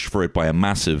big push for it by a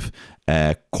massive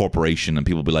corporation, and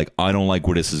people will be like, I don't like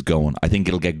where this is going. I think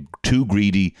it'll get too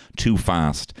greedy, too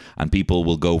fast, and people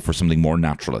will go for something more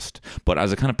naturalist. But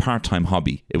as a kind of part-time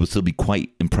hobby, it will still be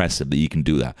quite impressive that you can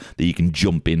do that you can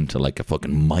jump into like a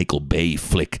fucking Michael Bay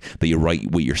flick that you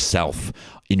write with yourself,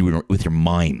 with your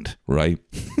mind, right?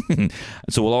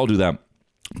 So we'll all do that.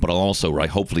 But I'll also, right,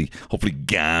 hopefully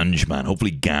ganj, man.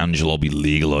 Hopefully ganj will all be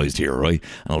legalised here, right?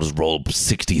 And I'll just roll up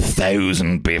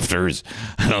 60,000 bifters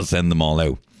and I'll send them all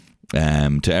out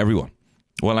to everyone.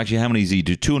 Well, actually, how many does he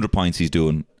do? 200 pints he's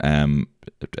doing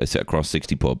across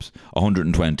 60 pubs.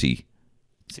 120.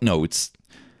 No, it's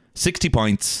 60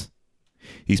 pints.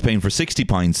 He's paying for 60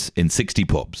 pints in 60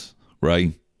 pubs,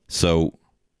 right? So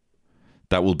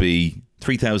that will be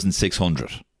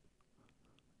 3,600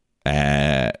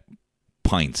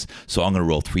 pints. So I'm going to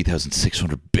roll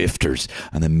 3,600 bifters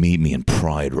and then meet me in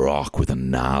Pride Rock with a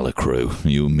Nala crew.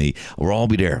 You and me. We'll all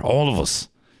be there. All of us.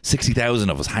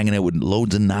 60,000 of us hanging out with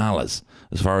loads of Nalas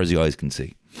as far as the eyes can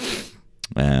see.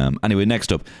 Anyway,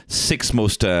 next up, 6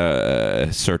 most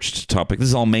searched topic. This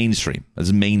is all mainstream. This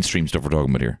is mainstream stuff we're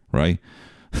talking about here, right?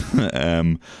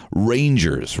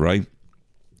 Rangers, right?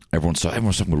 Everyone's talking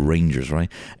about Rangers,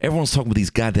 right? Everyone's talking about these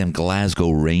goddamn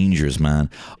Glasgow Rangers, man.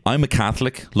 I'm a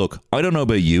Catholic. Look, I don't know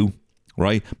about you,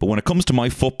 right? But when it comes to my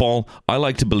football, I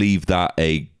like to believe that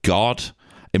a God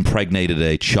impregnated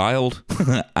a child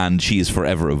and she is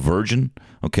forever a virgin,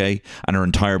 okay? And her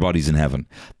entire body's in heaven.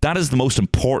 That is the most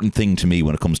important thing to me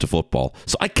when it comes to football.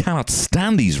 So I cannot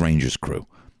stand these Rangers crew,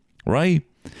 right?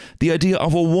 The idea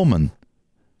of a woman...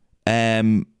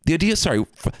 The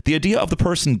idea of the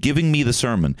person giving me the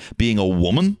sermon being a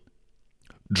woman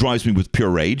drives me with pure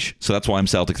rage. So that's why I'm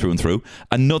Celtic through and through.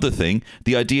 Another thing,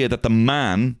 the idea that the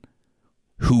man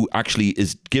who actually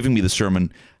is giving me the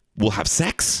sermon will have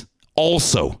sex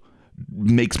also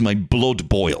makes my blood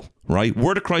boil, right?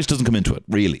 Word of Christ doesn't come into it,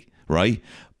 really, right?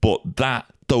 But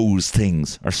those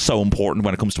things are so important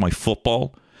when it comes to my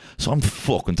football. So I'm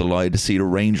fucking delighted to see the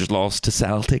Rangers lost to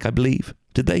Celtic, I believe.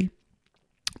 Did they?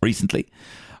 Recently.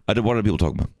 What are people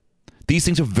talking about? These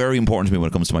things are very important to me when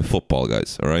it comes to my football,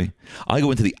 guys, all right? I go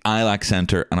into the ILAC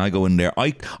Centre and I go in there.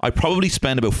 I probably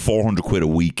spend about 400 quid a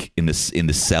week in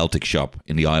the Celtic shop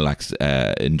in the ILAC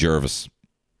in Jervis.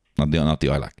 Not the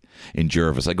ILAC. In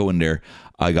Jervis. I go in there.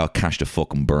 I got cash to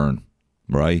fucking burn,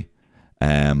 right?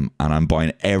 And I'm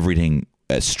buying everything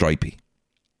stripy.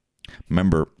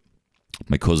 Remember,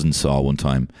 my cousin saw one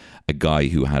time a guy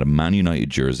who had a Man United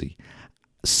jersey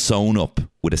sewn up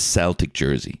with a Celtic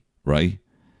jersey, right?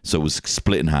 So it was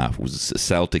split in half. It was a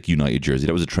Celtic United jersey.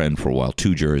 That was a trend for a while.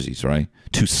 2 jerseys, right?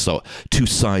 Two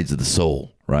sides of the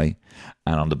soul, right?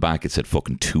 And on the back it said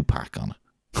fucking Tupac on it.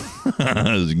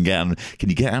 Can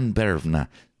you get any better than that?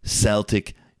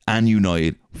 Celtic and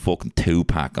United, fucking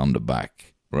Tupac on the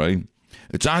back, right?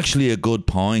 It's actually a good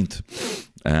point.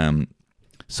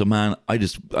 So man,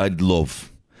 I'd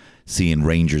love seeing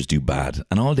Rangers do bad.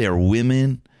 And all their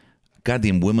women...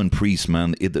 Goddamn women priests,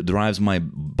 man. It drives my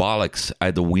bollocks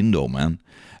out the window, man.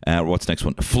 What's next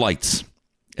one? Flights.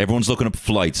 Everyone's looking up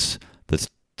flights. That's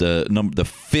the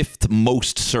 5th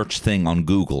most searched thing on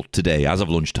Google today, as of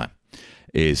lunchtime,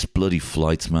 is bloody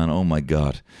flights, man. Oh my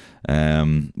God.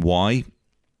 Why?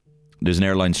 There's an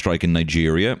airline strike in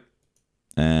Nigeria.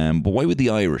 But why would the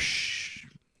Irish?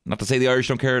 Not to say the Irish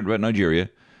don't care about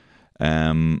Nigeria.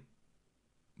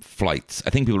 Flights. I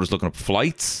think people are just looking up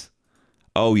flights.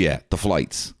 Oh yeah, the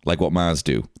flights, like what Maz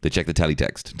do. They check the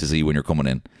teletext to see when you're coming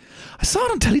in. I saw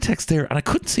it on teletext there, and I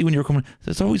couldn't see when you were coming in.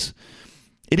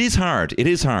 It is hard, and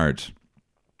it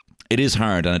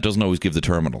doesn't always give the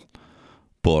terminal.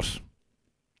 And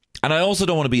I also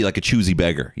don't want to be like a choosy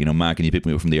beggar. You know, Mac, can you pick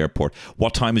me up from the airport?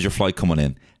 What time is your flight coming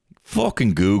in?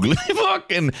 Fucking Google it.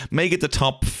 Fucking make it the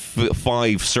top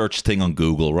 5 search thing on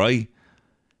Google, right?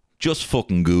 Just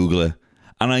fucking Google it.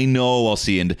 And I know I'll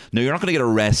see you. No, you're not going to get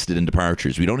arrested in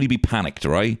departures. We don't need to be panicked,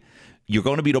 right? You're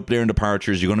going to be up there in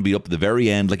departures. You're going to be up at the very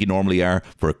end like you normally are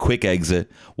for a quick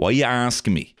exit. Why are you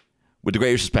asking me? With the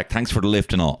greatest respect, thanks for the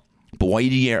lift and all. But why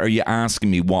are you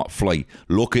asking me what flight?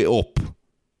 Look it up.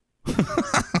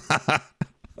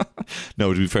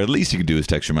 No, to be fair, the least you can do is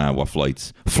text your man what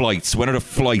flights. Flights. When are the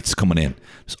flights coming in?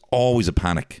 There's always a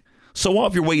panic. So what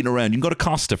if you're waiting around? You can go to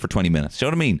Costa for 20 minutes. Do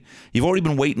you know what I mean? You've already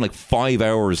been waiting like 5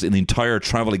 hours in the entire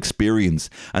travel experience.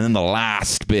 And then the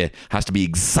last bit has to be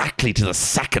exactly to the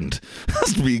second.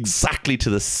 Has to be exactly to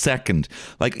the second.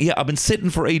 Like, yeah, I've been sitting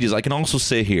for ages. I can also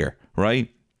sit here, right?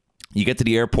 You get to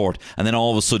the airport and then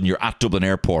all of a sudden you're at Dublin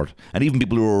Airport. And even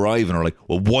people who are arriving are like,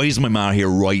 well, why is my man here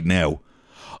right now?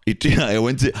 I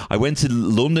went to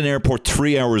London Airport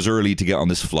 3 hours early to get on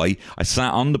this flight. I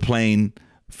sat on the plane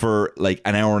for like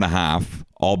an hour and a half,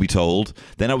 I'll be told.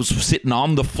 Then I was sitting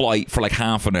on the flight for like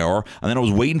half an hour, and then I was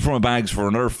waiting for my bags for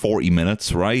another 40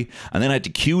 minutes, right? And then I had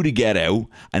to queue to get out,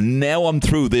 and now I'm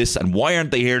through this, and why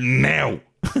aren't they here now?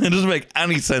 It doesn't make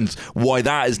any sense why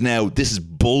that is now. This is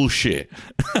bullshit.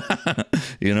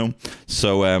 You know?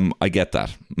 So I get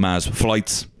that. Maz,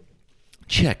 flights.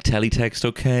 Check teletext,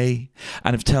 okay?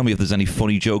 And tell me if there's any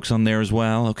funny jokes on there as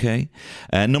well, okay?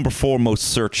 Number 4 most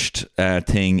searched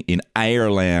thing in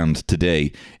Ireland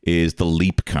today is the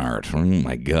Leap card. Oh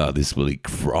my God, this bloody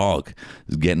frog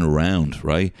is getting around,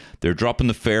 right? They're dropping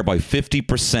the fare by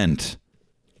 50%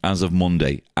 as of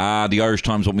Monday. The Irish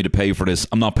Times want me to pay for this.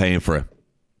 I'm not paying for it.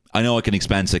 I know I can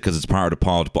expense it because it's part of the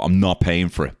pod, but I'm not paying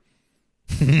for it.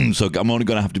 So I'm only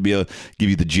going to have to give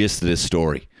you the gist of this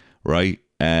story, right?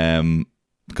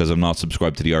 Because I'm not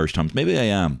subscribed to the Irish Times. Maybe I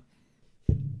am.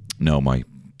 No, my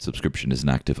subscription isn't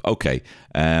active. Okay.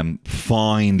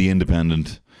 Fine, the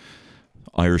Independent.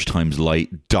 Irish Times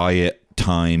Light. Diet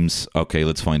Times. Okay,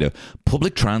 let's find out.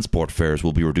 Public transport fares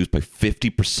will be reduced by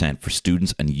 50% for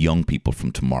students and young people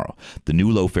from tomorrow. The new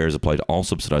low fares apply to all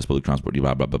subsidised public transport.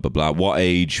 Blah, blah, blah, blah, blah. What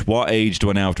age do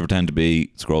I now have to pretend to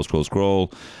be?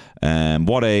 Scroll.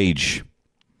 What age?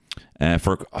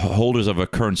 For holders of a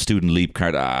current student Leap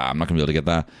card, I'm not going to be able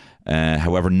to get that.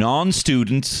 However,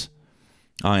 non-students,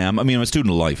 I'm a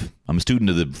student of life. I'm a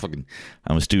student of the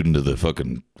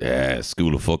fucking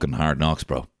school of fucking hard knocks,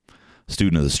 bro.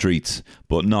 Student of the streets,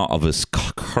 but not of a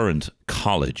current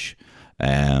college.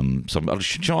 So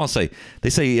I'll say, they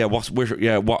say,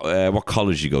 what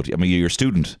college you go to? I mean, you're a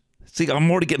student. See,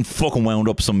 I'm already getting fucking wound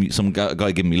up. Some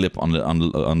guy giving me lip on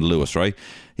the Lewis, right?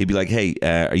 He'd be like, "Hey,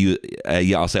 are you?"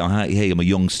 Yeah, I'll say, "Hey, I'm a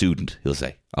young student."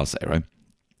 I'll say, right?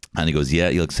 And he goes, "Yeah."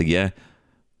 He'll say, "Yeah."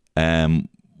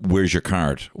 Where's your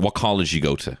card? What college you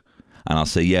go to? And I'll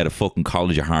say, "Yeah, the fucking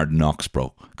College of Hard Knocks,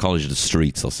 bro. College of the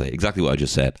Streets." I'll say exactly what I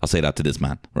just said. I'll say that to this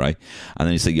man, right? And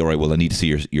then he say, "You're right. Well, I need to see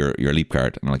your Leap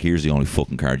card." And I'm like, "Here's the only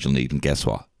fucking card you'll need." And guess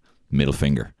what? Middle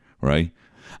finger, right?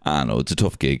 I know it's a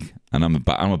tough gig, and I'm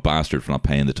a bastard for not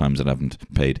paying the times that I haven't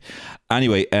paid.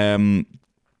 Anyway,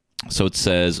 so it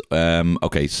says,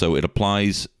 okay, so it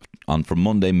applies from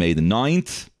Monday, May the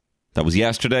 9th. That was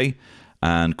yesterday.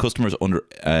 And customers under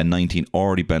 19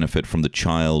 already benefit from the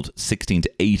child 16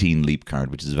 to 18 Leap card,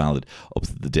 which is valid up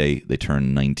to the day they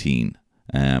turn 19.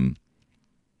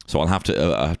 So I'll have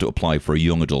to apply for a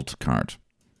young adult card.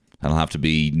 And I'll have to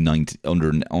be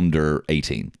under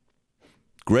 18.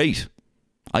 Great.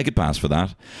 I could pass for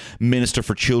that. Minister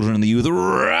for Children and the Youth,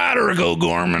 Roderick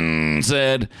O'Gorman,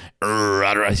 said,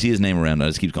 I see his name around, I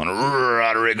just keep going,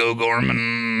 Roderick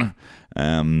O'Gorman,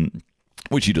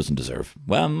 which he doesn't deserve.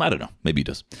 Well, I don't know, maybe he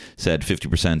does. Said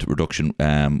 50% reduction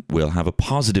will have a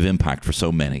positive impact for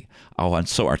so many. Oh, and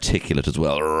so articulate as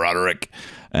well, Roderick.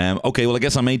 Okay, well, I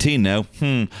guess I'm 18 now.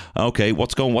 Okay,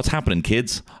 what's happening,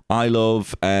 kids? I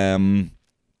love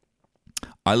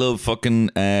fucking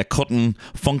cutting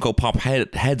Funko Pop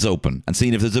heads open and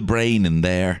seeing if there's a brain in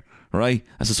there, right?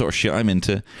 That's the sort of shit I'm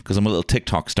into because I'm a little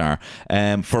TikTok star.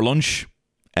 For lunch,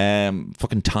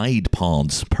 fucking Tide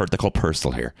Pods. They're called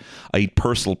Persil here. I eat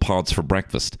Persil Pods for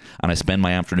breakfast, and I spend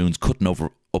my afternoons cutting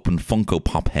open Funko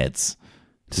Pop heads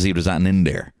to see if there's anything in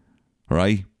there,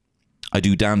 right? I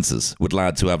do dances with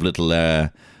lads who have little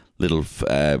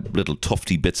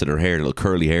tufty bits of their hair, little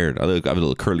curly hair. I have a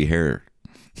little curly hair.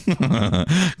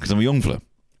 Because I'm a young fella.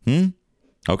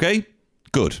 Okay,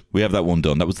 good. We have that one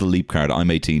done. That was the Leap card. I'm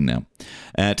 18 now.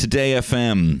 Today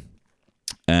FM.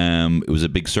 It was a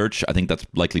big search. I think that's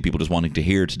likely people just wanting to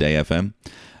hear Today FM.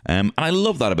 And I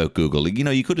love that about Google. You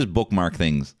know, you could just bookmark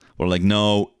things. Or like,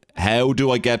 no, how do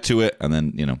I get to it? And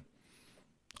then, you know,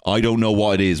 I don't know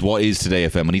what it is. What is Today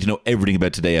FM? I need to know everything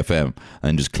about Today FM.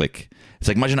 And just click. It's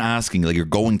like, imagine asking, like, you're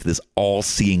going to this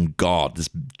all-seeing God, this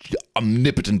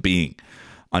omnipotent being.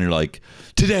 And you're like,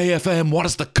 Today FM, what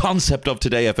is the concept of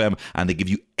Today FM? And they give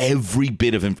you every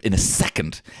bit of, in a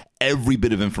second, every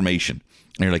bit of information.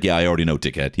 And you're like, yeah, I already know,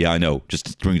 dickhead. Yeah, I know.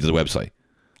 Just bring me to the website.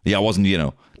 Yeah, I wasn't,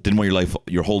 didn't want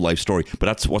your whole life story. But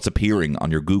that's what's appearing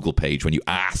on your Google page when you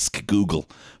ask Google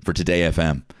for Today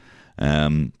FM.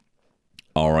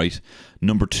 All right.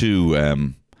 Number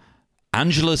 2,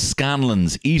 Angela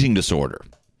Scanlon's eating disorder.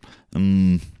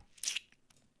 Angela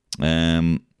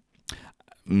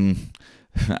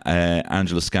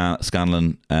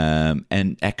Scanlon,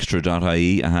 and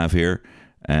extra.ie I have here.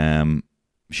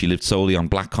 She lived solely on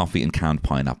black coffee and canned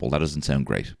pineapple. That doesn't sound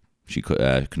great. She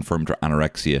confirmed her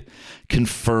anorexia.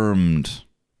 Confirmed.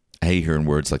 I hate hearing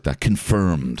words like that.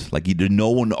 Confirmed. Like, no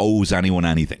one owes anyone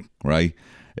anything, right?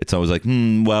 It's always like,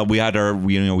 well, we had our,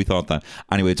 we thought that.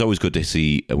 Anyway, it's always good to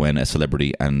see when a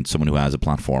celebrity and someone who has a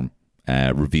platform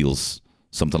reveals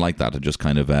something like that and just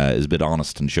kind of is a bit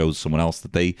honest and shows someone else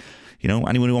that they,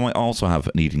 anyone who might also have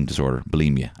an eating disorder,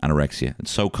 bulimia, anorexia.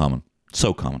 It's so common.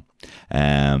 So common. So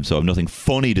I have nothing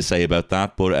funny to say about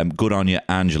that, but good on you,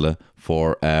 Angela,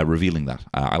 for revealing that.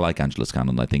 I like Angela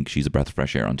Scanlon. I think she's a breath of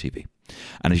fresh air on TV.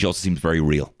 And she also seems very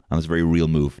real. And it's a very real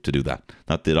move to do that.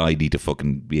 Not that I need to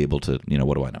fucking be able to,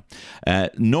 what do I know?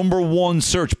 Number 1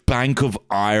 search, Bank of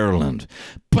Ireland.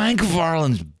 Bank of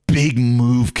Ireland's big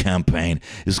move campaign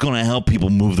is going to help people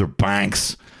move their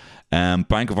banks.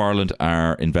 Bank of Ireland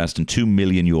are investing €2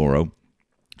 million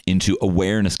into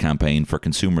awareness campaign for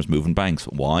consumers moving banks.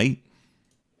 Why?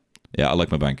 Yeah, I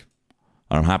like my bank.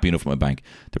 I'm happy enough with my bank.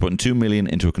 They're putting $2 million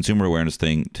into a consumer awareness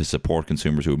thing to support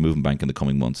consumers who are moving bank in the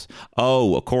coming months.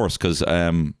 Oh, of course, because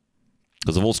of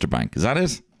Ulster Bank. Is that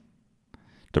it?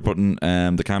 They're putting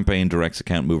the campaign directs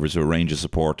account movers to a range of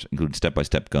support, including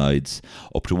step-by-step guides.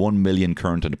 Up to 1 million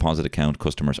current and deposit account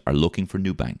customers are looking for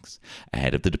new banks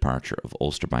ahead of the departure of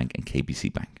Ulster Bank and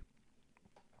KBC Bank.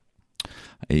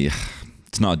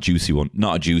 It's not a juicy one.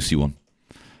 Not a juicy one.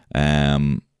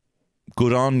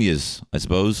 Good on yous, I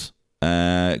suppose.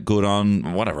 Good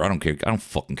on whatever. I don't care. I don't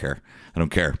fucking care. I don't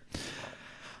care.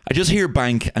 I just hear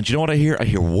bank, and do you know what I hear? I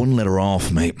hear one letter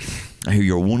off, mate. I hear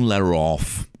you're one letter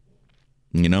off.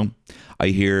 I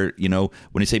hear, when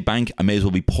you say bank, I may as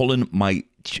well be pulling my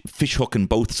fish hook in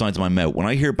both sides of my mouth. When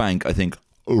I hear bank, I think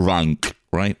rank,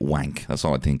 right? Wank. That's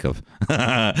all I think of.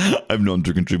 I've nothing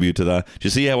to contribute to that. Do you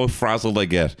see how frazzled I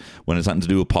get when it's something to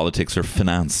do with politics or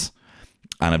finance?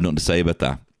 And I've nothing to say about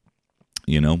that.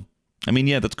 I mean,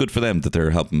 yeah, that's good for them that they're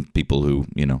helping people who,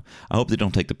 I hope they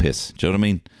don't take the piss. Do you know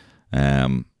what I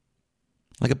mean?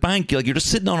 Like a bank, you're just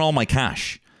sitting on all my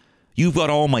cash. You've got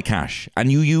all my cash and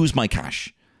you use my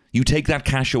cash. You take that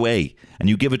cash away and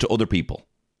you give it to other people,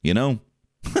 I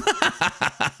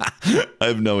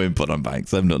have no input on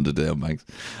banks. I have nothing to do on banks,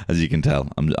 as you can tell.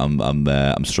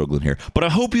 I'm struggling here, but I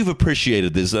hope you've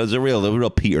appreciated this as a real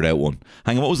petered out one.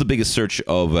 Hang on, what was the biggest search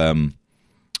of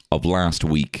last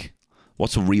week?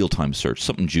 What's a real time search?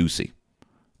 Something juicy.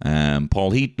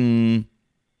 Paul Heaton,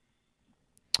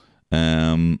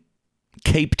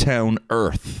 Cape Town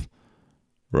Earth,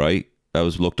 right? That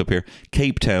was looked up here.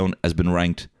 Cape Town has been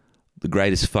ranked the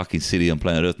greatest fucking city on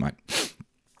planet Earth, mate.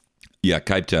 Yeah,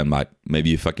 Cape Town, mate. Maybe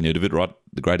you fucking heard of it, right?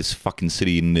 The greatest fucking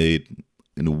city in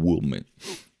the world, mate.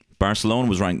 Barcelona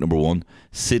was ranked number 1.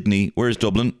 Sydney, where's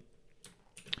Dublin?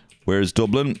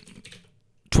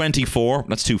 24.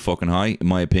 That's too fucking high, in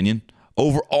my opinion.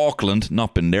 Over Auckland,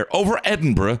 not been there. Over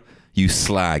Edinburgh, you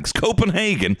slags.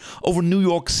 Copenhagen, over New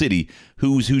York City.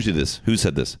 Who did this? Who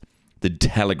said this? The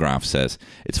Telegraph says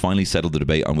it's finally settled the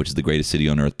debate on which is the greatest city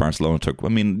on earth.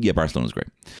 Barcelona's great.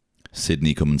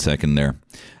 Sydney coming second there.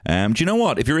 Do you know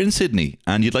what? If you're in Sydney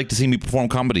and you'd like to see me perform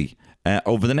comedy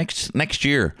over the next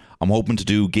year, I'm hoping to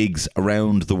do gigs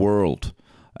around the world.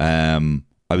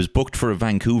 I was booked for a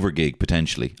Vancouver gig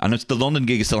potentially, and the London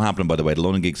gig is still happening, by the way. The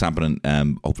London gig's happening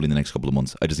hopefully in the next couple of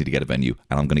months. I just need to get a venue,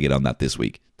 and I'm going to get on that this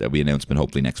week. There'll be an announcement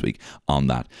hopefully next week on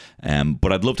that.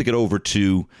 But I'd love to get over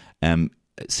to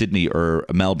Sydney or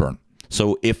Melbourne.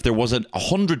 So if there was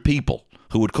 100 people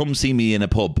who would come see me in a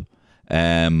pub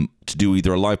to do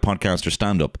either a live podcast or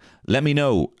stand up, let me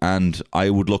know, and I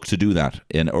would look to do that.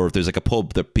 Or if there's like a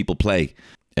pub that people play,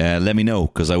 let me know,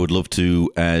 because I would love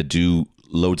to do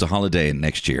loads of holidaying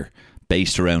next year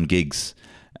based around gigs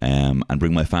and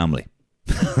bring my family.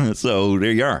 So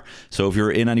there you are. So if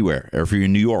you're in anywhere, or if you're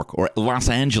in New York or Los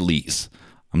Angeles,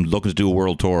 I'm looking to do a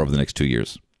world tour over the next 2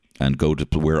 years and go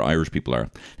to where Irish people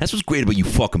are. That's what's great about you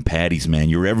fucking paddies, man.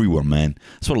 You're everywhere, man.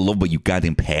 That's what I love about you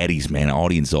goddamn paddies, man.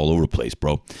 Audience all over the place,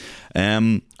 bro.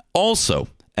 Also,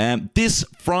 This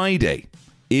Friday,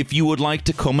 if you would like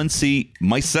to come and see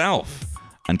myself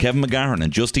and Kevin McGahern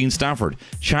and Justine Stafford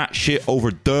chat shit over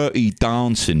Dirty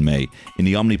Dancing, mate, in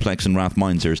the Omniplex in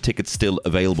Rathmines, there's tickets still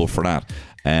available for that.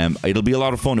 It'll be a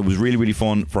lot of fun. It was really, really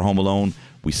fun for Home Alone.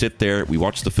 We sit there, we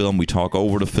watch the film, we talk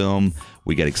over the film,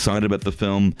 we get excited about the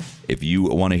film. If you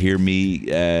want to hear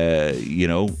me,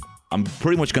 I'm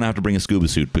pretty much going to have to bring a scuba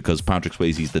suit because Patrick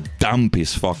Swayze's the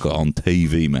dampest fucker on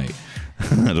TV, mate.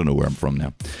 I don't know where I'm from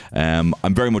now.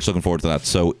 I'm very much looking forward to that.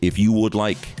 So if you would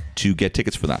like to get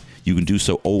tickets for that, you can do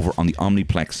so over on the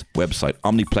Omniplex website,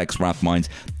 Omniplex Rathmines,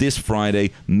 this Friday,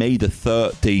 May the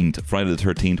 13th. Friday the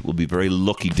 13th will be a very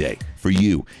lucky day for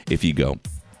you if you go.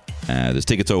 There's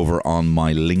tickets over on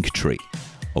my Linktree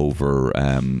over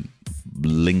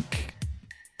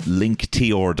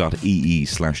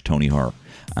linktr.ee/Tony Horror,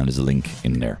 and there's a link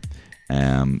in there.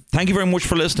 Thank you very much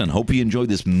for listening. Hope you enjoyed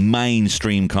this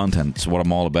mainstream content. It's what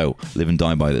I'm all about. Live and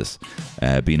die by this.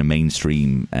 Being a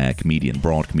mainstream comedian,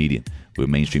 broad comedian with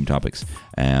mainstream topics.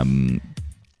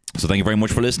 So thank you very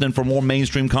much for listening. For more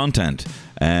mainstream content,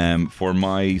 for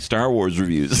my Star Wars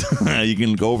reviews, you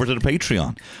can go over to the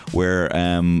Patreon, where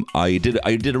I did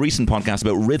a recent podcast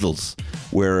about riddles,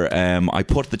 where I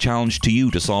put the challenge to you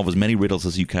to solve as many riddles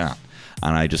as you can,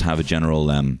 and I just have a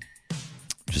general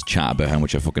just chat about how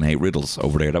much I fucking hate riddles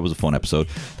over there. That was a fun episode.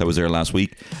 That was there last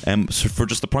week. So for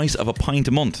just the price of £1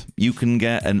 a month, you can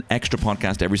get an extra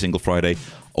podcast every single Friday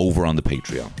over on the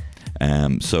Patreon.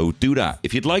 So do that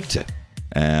if you'd like to.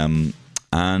 And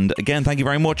again, thank you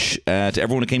very much to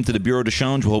everyone who came to the Bureau de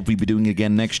Change. We'll hopefully be doing it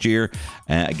again next year.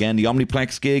 Again, the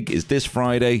Omniplex gig is this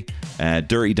Friday.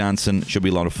 Dirty Dancing should be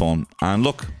a lot of fun. And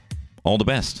look, all the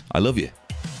best. I love you.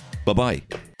 Bye-bye.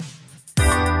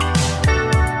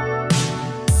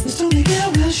 It's Tony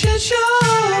Garrett Shit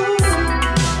Show.